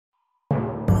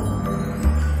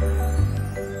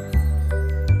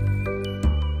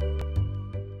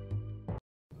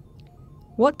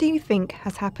What do you think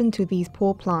has happened to these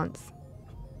poor plants?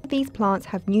 These plants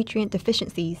have nutrient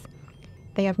deficiencies.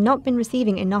 They have not been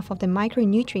receiving enough of the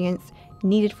micronutrients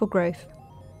needed for growth.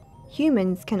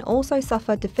 Humans can also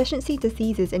suffer deficiency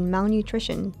diseases in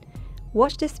malnutrition.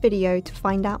 Watch this video to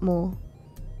find out more.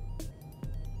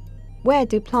 Where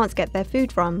do plants get their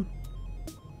food from?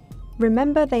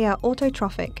 Remember, they are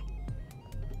autotrophic,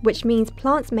 which means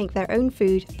plants make their own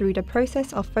food through the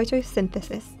process of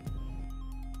photosynthesis.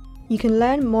 You can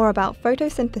learn more about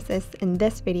photosynthesis in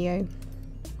this video.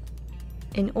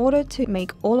 In order to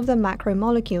make all of the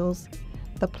macromolecules,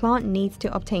 the plant needs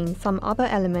to obtain some other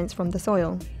elements from the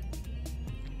soil.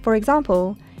 For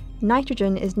example,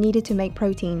 nitrogen is needed to make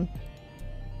protein.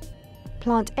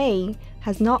 Plant A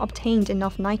has not obtained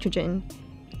enough nitrogen,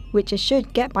 which it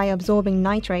should get by absorbing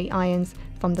nitrate ions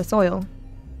from the soil.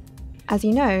 As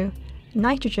you know,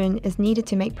 nitrogen is needed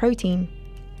to make protein,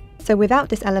 so without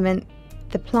this element,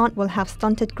 the plant will have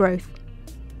stunted growth.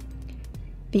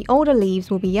 The older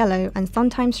leaves will be yellow and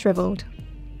sometimes shriveled.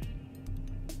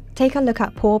 Take a look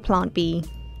at poor plant B.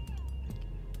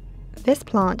 This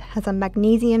plant has a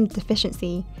magnesium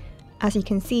deficiency. As you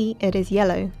can see, it is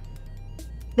yellow.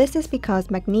 This is because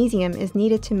magnesium is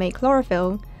needed to make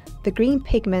chlorophyll, the green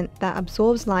pigment that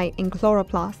absorbs light in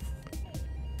chloroplasts.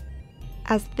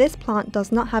 As this plant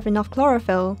does not have enough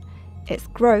chlorophyll, its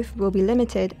growth will be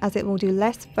limited as it will do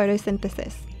less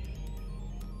photosynthesis.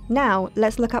 Now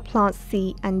let's look at plants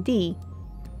C and D.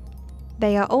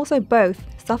 They are also both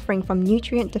suffering from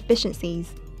nutrient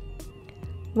deficiencies.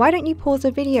 Why don't you pause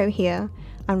the video here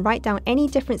and write down any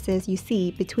differences you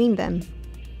see between them.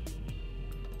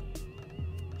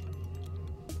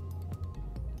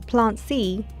 Plant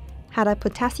C had a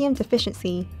potassium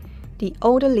deficiency. The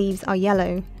older leaves are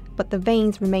yellow, but the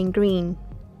veins remain green.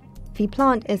 The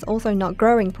plant is also not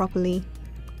growing properly.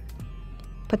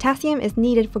 Potassium is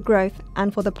needed for growth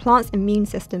and for the plant's immune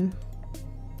system.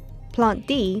 Plant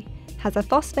D has a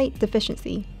phosphate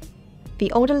deficiency.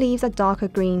 The older leaves are darker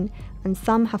green and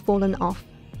some have fallen off.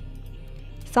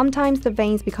 Sometimes the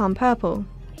veins become purple,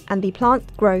 and the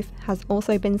plant's growth has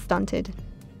also been stunted.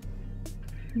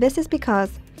 This is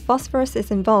because phosphorus is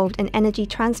involved in energy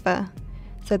transfer,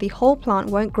 so the whole plant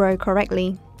won't grow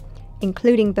correctly,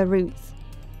 including the roots.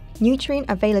 Nutrient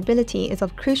availability is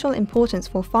of crucial importance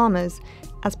for farmers,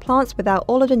 as plants without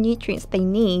all of the nutrients they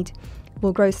need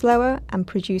will grow slower and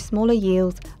produce smaller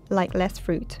yields like less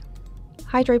fruit.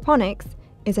 Hydroponics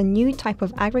is a new type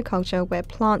of agriculture where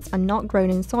plants are not grown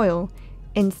in soil.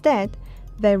 Instead,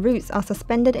 their roots are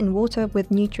suspended in water with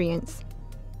nutrients.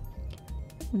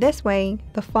 This way,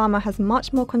 the farmer has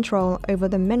much more control over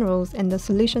the minerals in the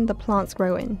solution the plants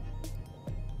grow in.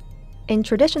 In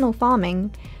traditional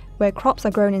farming, where crops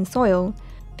are grown in soil,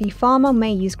 the farmer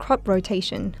may use crop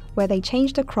rotation, where they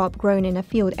change the crop grown in a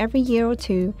field every year or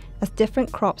two as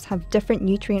different crops have different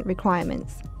nutrient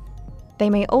requirements. They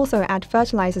may also add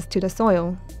fertilizers to the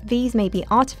soil. These may be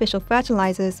artificial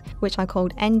fertilizers, which are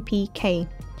called NPK,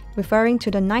 referring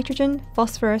to the nitrogen,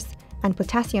 phosphorus, and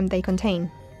potassium they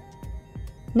contain.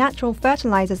 Natural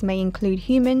fertilizers may include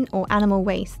human or animal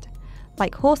waste,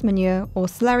 like horse manure or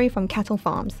slurry from cattle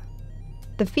farms.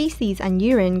 The feces and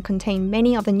urine contain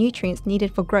many of the nutrients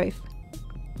needed for growth.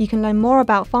 You can learn more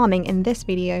about farming in this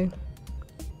video.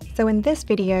 So in this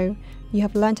video, you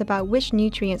have learnt about which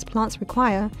nutrients plants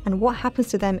require and what happens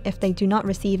to them if they do not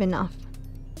receive enough.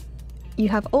 You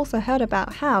have also heard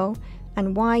about how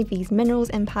and why these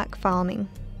minerals impact farming.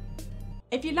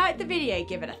 If you liked the video,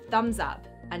 give it a thumbs up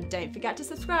and don't forget to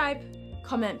subscribe.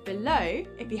 Comment below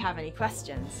if you have any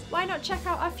questions. Why not check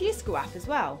out our FuseSchool app as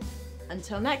well?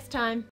 Until next time.